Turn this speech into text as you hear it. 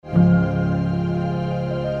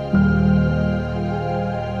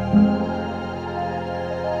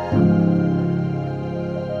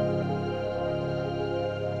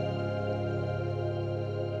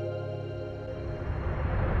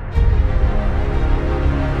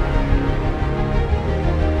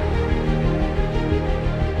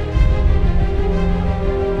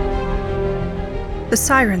The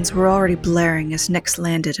sirens were already blaring as Nix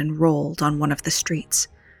landed and rolled on one of the streets,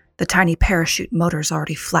 the tiny parachute motors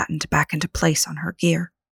already flattened back into place on her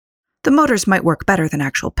gear. The motors might work better than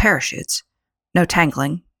actual parachutes. No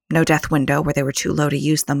tangling, no death window where they were too low to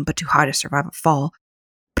use them but too high to survive a fall,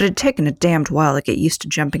 but it had taken a damned while to get used to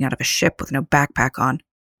jumping out of a ship with no backpack on.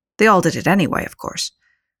 They all did it anyway, of course.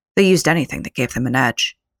 They used anything that gave them an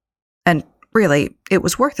edge. And really, it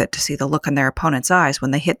was worth it to see the look in their opponent's eyes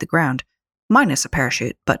when they hit the ground, minus a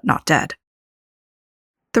parachute, but not dead.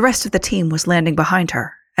 The rest of the team was landing behind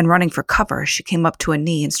her and running for cover as she came up to a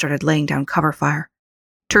knee and started laying down cover fire.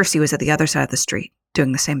 Tursi was at the other side of the street,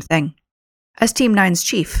 doing the same thing. As Team 9's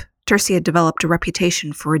chief, Tursi had developed a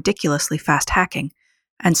reputation for ridiculously fast hacking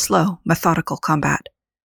and slow, methodical combat.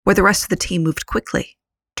 Where the rest of the team moved quickly,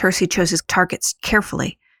 Tursi chose his targets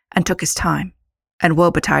carefully and took his time, and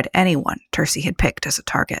woe betide anyone Tursi had picked as a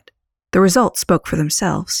target. The results spoke for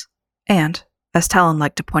themselves, and, as Talon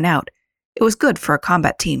liked to point out, it was good for a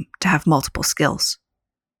combat team to have multiple skills.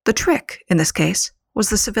 The trick, in this case, was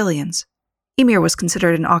the civilians. Ymir was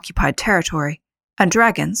considered an occupied territory, and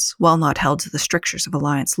dragons, while not held to the strictures of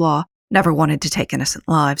Alliance law, never wanted to take innocent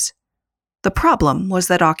lives. The problem was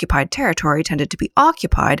that occupied territory tended to be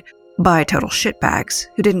occupied by total shitbags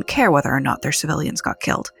who didn't care whether or not their civilians got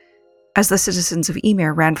killed. As the citizens of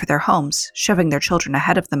Ymir ran for their homes, shoving their children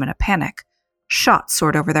ahead of them in a panic, shots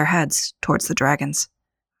soared over their heads towards the dragons.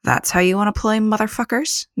 "That's how you want to play,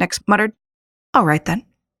 motherfuckers?" Nix muttered. "All right then,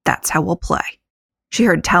 that's how we'll play." She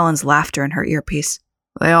heard Talon's laughter in her earpiece.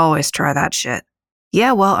 "They always try that shit."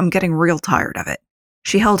 "Yeah, well, I'm getting real tired of it."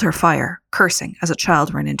 She held her fire, cursing as a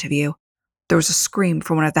child ran into view. There was a scream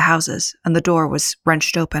from one of the houses, and the door was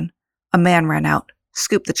wrenched open. A man ran out,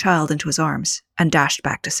 scooped the child into his arms, and dashed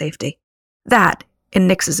back to safety. That, in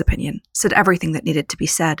Nix's opinion, said everything that needed to be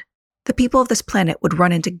said. The people of this planet would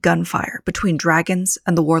run into gunfire between dragons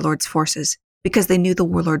and the warlord's forces because they knew the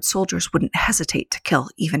warlord's soldiers wouldn't hesitate to kill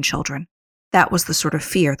even children. That was the sort of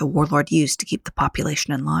fear the warlord used to keep the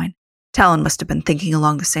population in line. Talon must have been thinking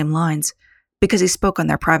along the same lines, because he spoke on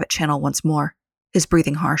their private channel once more, his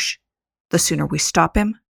breathing harsh. "The sooner we stop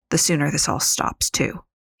him, the sooner this all stops too."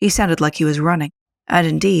 He sounded like he was running, and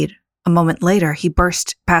indeed, a moment later he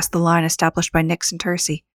burst past the line established by Nix and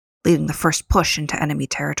Tursi, leading the first push into enemy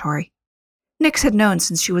territory. Nix had known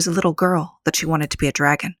since she was a little girl that she wanted to be a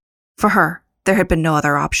dragon. For her, there had been no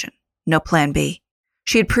other option, no plan B.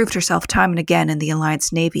 She had proved herself time and again in the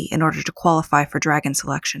Alliance Navy in order to qualify for dragon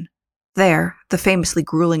selection. There, the famously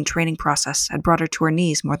grueling training process had brought her to her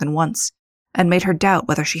knees more than once, and made her doubt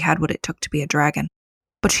whether she had what it took to be a dragon.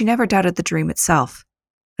 But she never doubted the dream itself,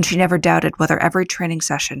 and she never doubted whether every training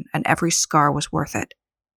session and every scar was worth it,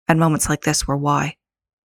 and moments like this were why.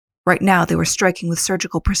 Right now they were striking with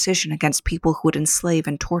surgical precision against people who would enslave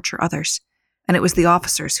and torture others, and it was the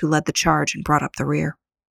officers who led the charge and brought up the rear.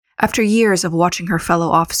 After years of watching her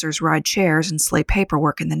fellow officers ride chairs and slay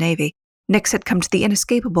paperwork in the Navy, Nix had come to the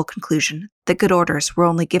inescapable conclusion that good orders were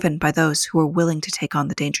only given by those who were willing to take on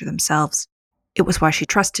the danger themselves. It was why she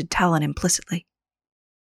trusted Talon implicitly.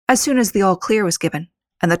 As soon as the all-clear was given,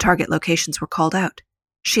 and the target locations were called out,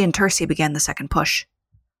 she and Tursi began the second push.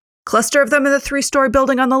 "Cluster of them in the 3-story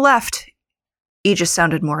building on the left." Aegis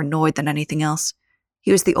sounded more annoyed than anything else.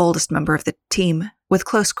 He was the oldest member of the team, with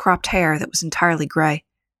close cropped hair that was entirely gray,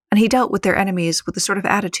 and he dealt with their enemies with the sort of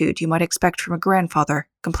attitude you might expect from a grandfather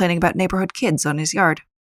complaining about neighborhood kids on his yard.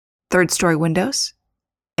 3rd-story windows,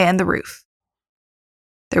 and the roof.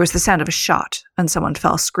 There was the sound of a shot, and someone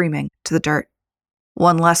fell screaming to the dirt.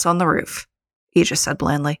 "One less on the roof," Aegis said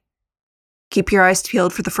blandly. "Keep your eyes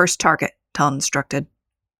peeled for the first target," Talon instructed.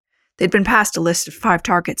 They'd been passed a list of 5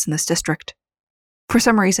 targets in this district. For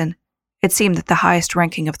some reason, it seemed that the highest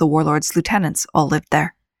ranking of the warlord's lieutenants all lived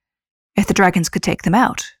there. If the dragons could take them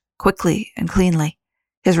out, quickly and cleanly,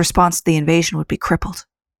 his response to the invasion would be crippled.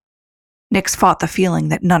 Nix fought the feeling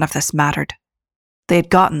that none of this mattered. They had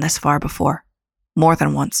gotten this far before, more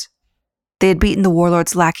than once. They had beaten the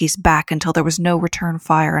warlord's lackeys back until there was no return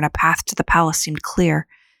fire and a path to the palace seemed clear.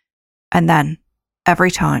 And then, every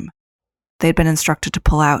time, they had been instructed to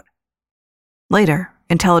pull out. Later,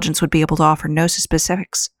 intelligence would be able to offer no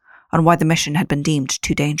specifics on why the mission had been deemed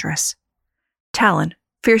too dangerous. Talon,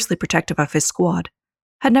 fiercely protective of his squad,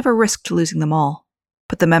 had never risked losing them all,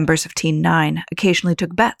 but the members of Team 9 occasionally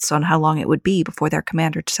took bets on how long it would be before their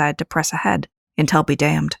commander decided to press ahead, until be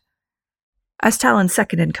damned. As Talon's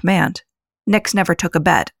second in command, Nix never took a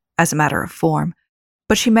bet as a matter of form,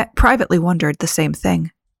 but she privately wondered the same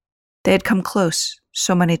thing. They had come close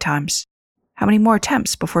so many times. How many more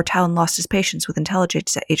attempts before Talon lost his patience with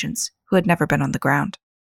intelligence agents who had never been on the ground?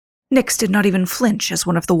 Nyx did not even flinch as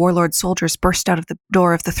one of the warlord's soldiers burst out of the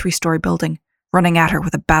door of the 3-story building, running at her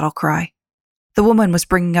with a battle cry. The woman was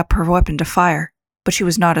bringing up her weapon to fire, but she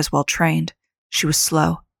was not as well trained. She was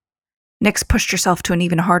slow. Nyx pushed herself to an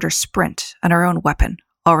even harder sprint, and her own weapon,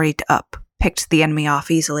 already up, picked the enemy off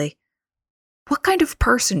easily. What kind of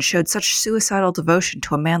person showed such suicidal devotion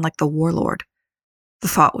to a man like the warlord? The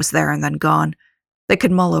thought was there and then gone. They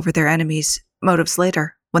could mull over their enemies' motives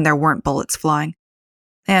later, when there weren't bullets flying.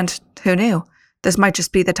 And, who knew, this might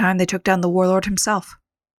just be the time they took down the warlord himself.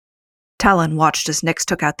 Talon watched as Nyx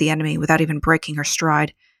took out the enemy without even breaking her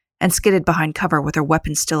stride, and skidded behind cover with her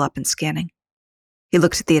weapon still up and scanning. He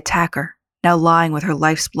looked at the attacker, now lying with her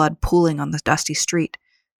life's blood pooling on the dusty street,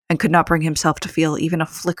 and could not bring himself to feel even a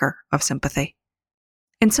flicker of sympathy.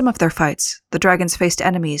 In some of their fights, the dragons faced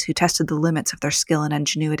enemies who tested the limits of their skill and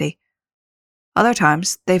ingenuity. Other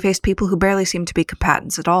times, they faced people who barely seemed to be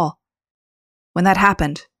combatants at all. When that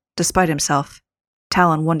happened, despite himself,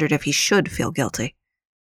 Talon wondered if he should feel guilty.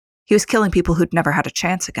 He was killing people who'd never had a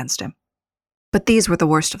chance against him. But these were the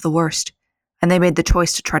worst of the worst, and they made the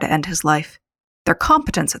choice to try to end his life. Their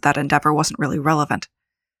competence at that endeavor wasn't really relevant.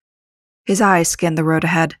 His eyes scanned the road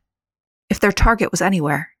ahead. If their target was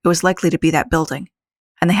anywhere, it was likely to be that building,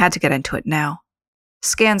 and they had to get into it now.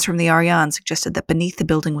 Scans from the Ariane suggested that beneath the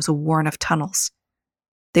building was a warren of tunnels.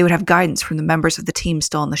 They would have guidance from the members of the team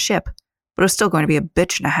still on the ship, but it was still going to be a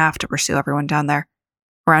bitch and a half to pursue everyone down there.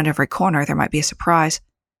 Around every corner, there might be a surprise.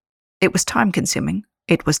 It was time-consuming,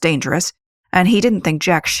 it was dangerous, and he didn't think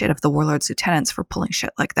jack shit of the warlord's lieutenants for pulling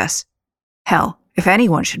shit like this. Hell, if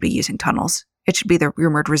anyone should be using tunnels, it should be the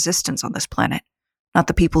rumored resistance on this planet, not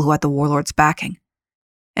the people who had the warlord's backing.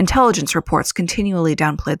 Intelligence reports continually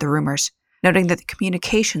downplayed the rumors, noting that the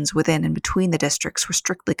communications within and between the districts were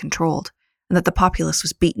strictly controlled, and that the populace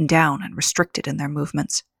was beaten down and restricted in their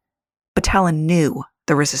movements. But Talon knew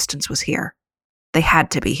the resistance was here. They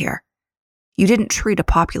had to be here. You didn't treat a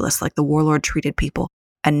populace like the warlord treated people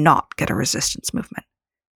and not get a resistance movement.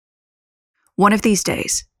 One of these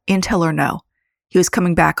days, intel or no, he was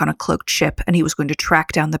coming back on a cloaked ship and he was going to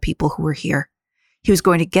track down the people who were here. He was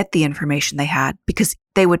going to get the information they had because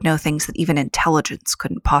they would know things that even intelligence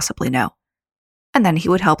couldn't possibly know. And then he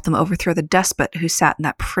would help them overthrow the despot who sat in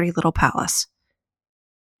that pretty little palace.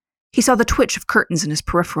 He saw the twitch of curtains in his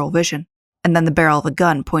peripheral vision, and then the barrel of a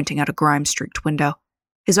gun pointing out a grime-streaked window.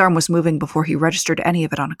 His arm was moving before he registered any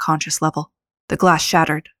of it on a conscious level. The glass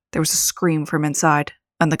shattered, there was a scream from inside,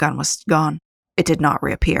 and the gun was gone. It did not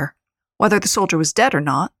reappear. Whether the soldier was dead or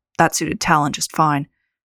not, that suited Talon just fine.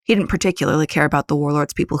 He didn't particularly care about the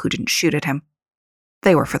warlord's people who didn't shoot at him.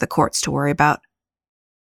 They were for the courts to worry about.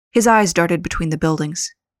 His eyes darted between the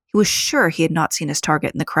buildings. He was sure he had not seen his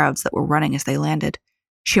target in the crowds that were running as they landed.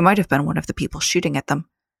 She might have been one of the people shooting at them,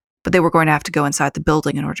 but they were going to have to go inside the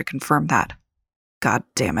building in order to confirm that. God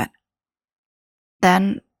damn it.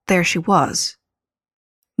 Then, there she was.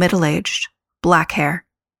 Middle-aged, black hair.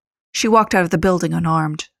 She walked out of the building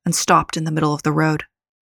unarmed and stopped in the middle of the road.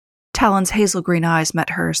 Talon's hazel-green eyes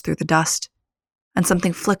met hers through the dust, and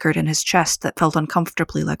something flickered in his chest that felt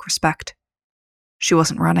uncomfortably like respect. She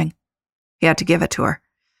wasn't running. He had to give it to her.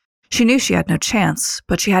 She knew she had no chance,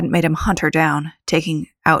 but she hadn't made him hunt her down, taking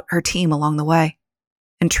out her team along the way.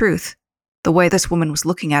 In truth, the way this woman was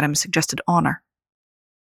looking at him suggested honor.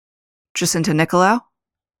 Jacinta Nicolau?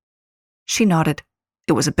 She nodded.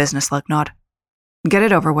 It was a businesslike nod. Get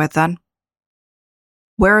it over with, then.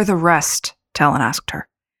 Where are the rest? Talon asked her.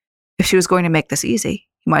 If she was going to make this easy,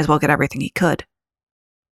 he might as well get everything he could.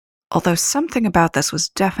 Although something about this was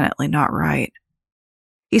definitely not right.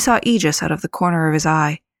 He saw Aegis out of the corner of his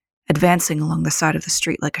eye, advancing along the side of the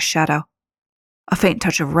street like a shadow. A faint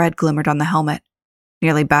touch of red glimmered on the helmet,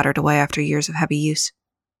 nearly battered away after years of heavy use.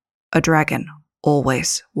 A dragon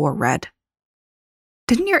always wore red.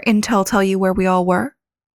 Didn't your intel tell you where we all were?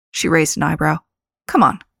 She raised an eyebrow. Come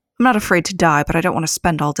on, I'm not afraid to die, but I don't want to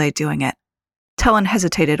spend all day doing it. Talon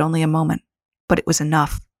hesitated only a moment, but it was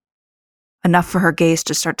enough. Enough for her gaze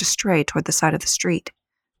to start to stray toward the side of the street.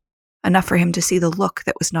 Enough for him to see the look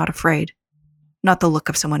that was not afraid, not the look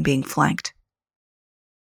of someone being flanked.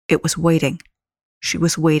 It was waiting. She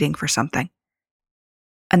was waiting for something.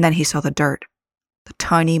 And then he saw the dirt, the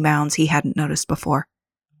tiny mounds he hadn't noticed before.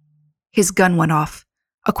 His gun went off,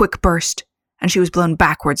 a quick burst, and she was blown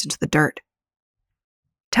backwards into the dirt.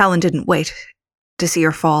 Talon didn't wait to see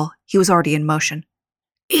her fall. He was already in motion.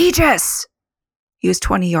 Aegis! He was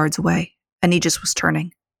 20 yards away, and Aegis was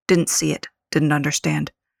turning. Didn't see it, didn't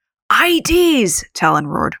understand. IDs! Talon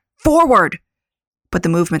roared. Forward! But the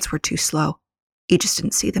movements were too slow. Aegis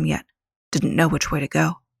didn't see them yet, didn't know which way to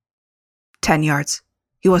go. 10 yards.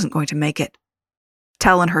 He wasn't going to make it.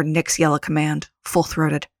 Talon heard Nix yell a command,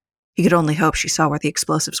 full-throated. He could only hope she saw where the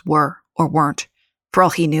explosives were, or weren't. For all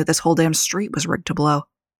he knew, this whole damn street was rigged to blow.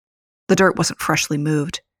 The dirt wasn't freshly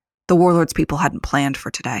moved. The Warlord's people hadn't planned for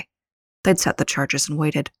today. They'd set the charges and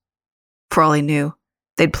waited. For all he knew,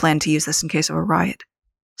 they'd planned to use this in case of a riot.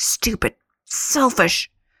 Stupid. Selfish.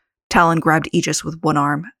 Talon grabbed Aegis with one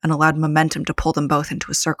arm and allowed momentum to pull them both into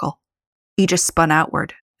a circle. Aegis spun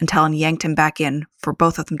outward, and Talon yanked him back in for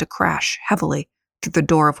both of them to crash, heavily, through the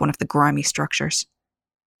door of one of the grimy structures.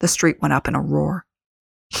 The street went up in a roar.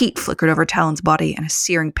 Heat flickered over Talon's body, and a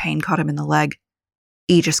searing pain caught him in the leg.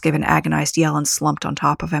 Aegis gave an agonized yell and slumped on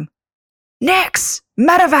top of him. Nix!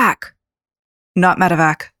 Medevac! Not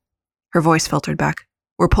medevac. Her voice filtered back.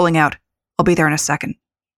 We're pulling out. I'll be there in a second.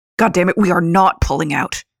 God damn it, we are not pulling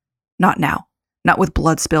out. Not now. Not with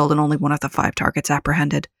blood spilled and only one of the 5 targets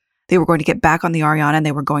apprehended. They were going to get back on the Ariana and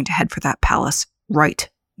they were going to head for that palace. Right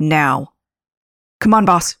now. Come on,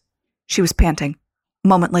 boss. She was panting. A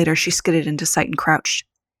moment later, she skidded into sight and crouched.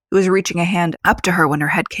 He was reaching a hand up to her when her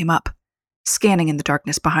head came up, scanning in the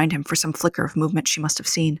darkness behind him for some flicker of movement she must have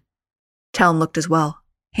seen. Talon looked as well,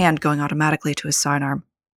 hand going automatically to his sidearm.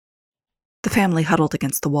 The family huddled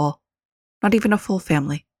against the wall. Not even a full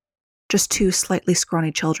family. Just 2 slightly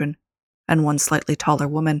scrawny children, and 1 slightly taller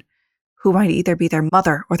woman, who might either be their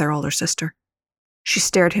mother or their older sister. She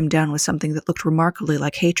stared him down with something that looked remarkably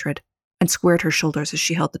like hatred, and squared her shoulders as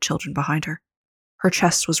she held the children behind her. Her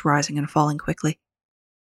chest was rising and falling quickly.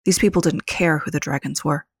 These people didn't care who the dragons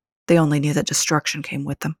were. They only knew that destruction came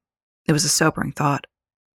with them. It was a sobering thought.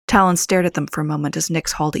 Talon stared at them for a moment as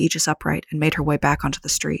Nix hauled Aegis upright and made her way back onto the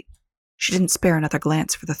street. She didn't spare another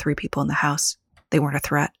glance for the 3 people in the house. They weren't a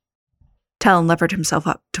threat. Talon levered himself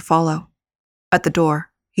up to follow. At the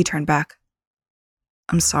door, he turned back.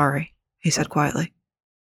 I'm sorry, he said quietly.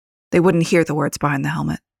 They wouldn't hear the words behind the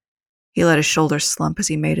helmet. He let his shoulders slump as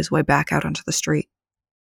he made his way back out onto the street.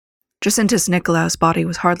 Jacintus Nicolaou's body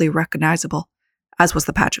was hardly recognizable, as was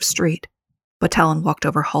the patch of street, but Talon walked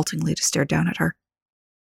over haltingly to stare down at her.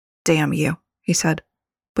 Damn you, he said,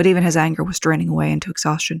 but even his anger was draining away into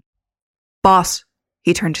exhaustion. Boss,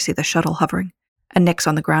 he turned to see the shuttle hovering, and Nix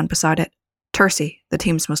on the ground beside it. Tursi, the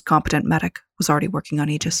team's most competent medic, was already working on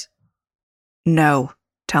Aegis. No,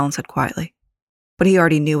 Talon said quietly, but he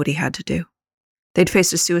already knew what he had to do. They'd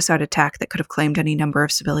faced a suicide attack that could have claimed any number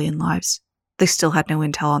of civilian lives. They still had no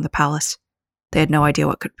intel on the palace. They had no idea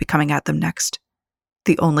what could be coming at them next.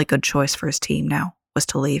 The only good choice for his team now was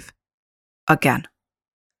to leave. Again.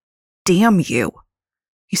 Damn you,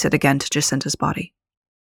 he said again to Jacinta's body.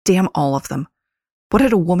 Damn all of them. What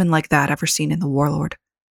had a woman like that ever seen in the Warlord?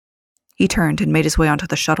 He turned and made his way onto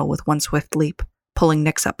the shuttle with one swift leap, pulling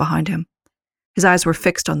Nix up behind him. His eyes were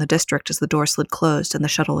fixed on the district as the door slid closed and the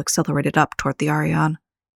shuttle accelerated up toward the Ariane.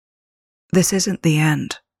 This isn't the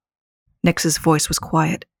end. Nix's voice was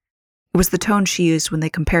quiet. It was the tone she used when they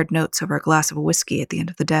compared notes over a glass of whiskey at the end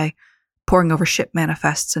of the day, poring over ship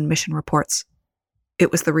manifests and mission reports.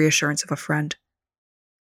 It was the reassurance of a friend.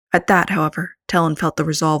 At that, however, Talon felt the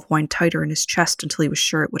resolve wind tighter in his chest until he was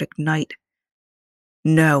sure it would ignite.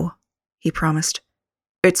 No, he promised.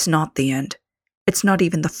 It's not the end. It's not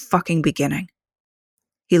even the fucking beginning.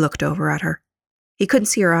 He looked over at her. He couldn't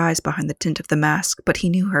see her eyes behind the tint of the mask, but he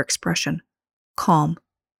knew her expression. Calm.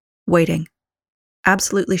 Waiting.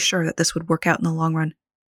 Absolutely sure that this would work out in the long run.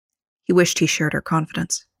 He wished he shared her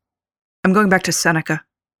confidence. I'm going back to Seneca,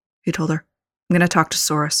 he told her. I'm going to talk to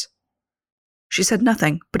Soros. She said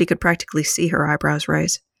nothing, but he could practically see her eyebrows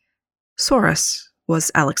raise. Soros was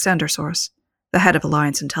Alexander Soros, the head of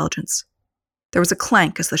Alliance Intelligence. There was a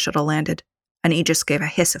clank as the shuttle landed, and Aegis gave a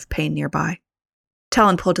hiss of pain nearby.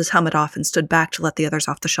 Talon pulled his helmet off and stood back to let the others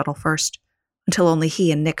off the shuttle first, until only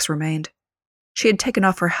he and Nix remained. She had taken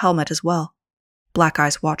off her helmet as well, black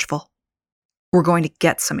eyes watchful. We're going to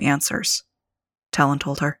get some answers, Talon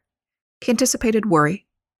told her. He anticipated worry,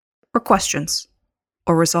 or questions,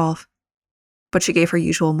 or resolve. But she gave her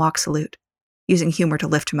usual mock salute, using humor to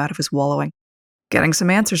lift him out of his wallowing. Getting some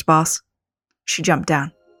answers, boss. She jumped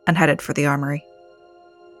down and headed for the armory.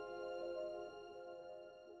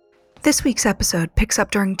 This week's episode picks up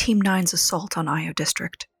during Team 9's assault on Io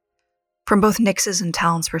District. From both Nix's and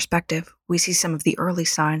Talon's perspective, we see some of the early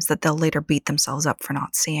signs that they'll later beat themselves up for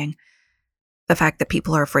not seeing. The fact that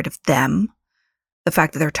people are afraid of them, the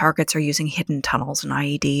fact that their targets are using hidden tunnels and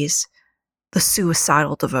IEDs, the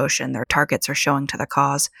suicidal devotion their targets are showing to the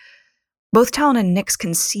cause. Both Talon and Nix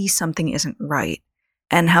can see something isn't right,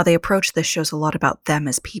 and how they approach this shows a lot about them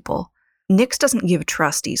as people. Nix doesn't give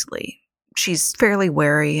trust easily. She's fairly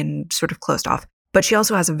wary and sort of closed off, but she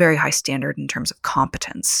also has a very high standard in terms of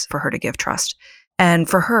competence for her to give trust. And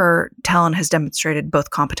for her, Talon has demonstrated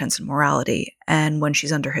both competence and morality, and when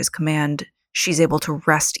she's under his command, she's able to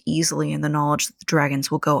rest easily in the knowledge that the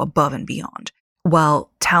dragons will go above and beyond,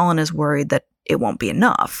 while Talon is worried that it won't be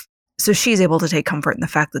enough. So she's able to take comfort in the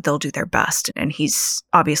fact that they'll do their best, and he's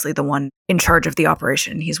obviously the one in charge of the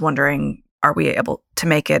operation. He's wondering, are we able to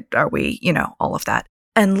make it? Are we, all of that.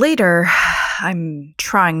 And later, I'm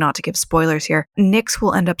trying not to give spoilers here, Nyx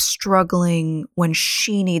will end up struggling when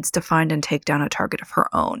she needs to find and take down a target of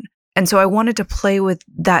her own. And so I wanted to play with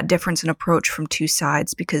that difference in approach from two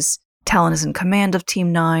sides because Talon is in command of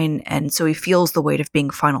Team 9, and so he feels the weight of being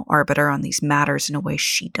final arbiter on these matters in a way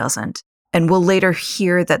she doesn't. And we'll later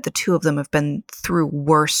hear that the two of them have been through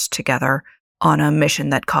worse together on a mission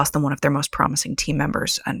that cost them one of their most promising team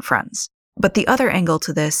members and friends. But the other angle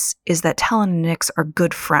to this is that Talon and Nyx are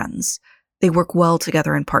good friends. They work well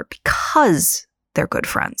together in part because they're good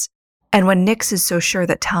friends. And when Nyx is so sure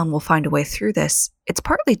that Talon will find a way through this, it's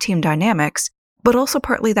partly team dynamics, but also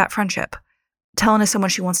partly that friendship. Talon is someone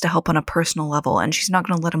she wants to help on a personal level, and she's not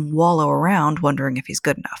going to let him wallow around wondering if he's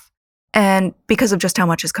good enough. And because of just how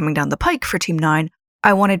much is coming down the pike for Team 9,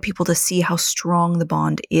 I wanted people to see how strong the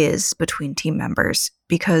bond is between team members,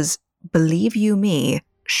 because believe you me,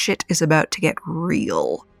 shit is about to get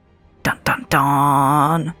real. Dun dun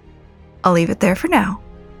dun. I'll leave it there for now,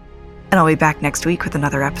 and I'll be back next week with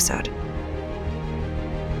another episode.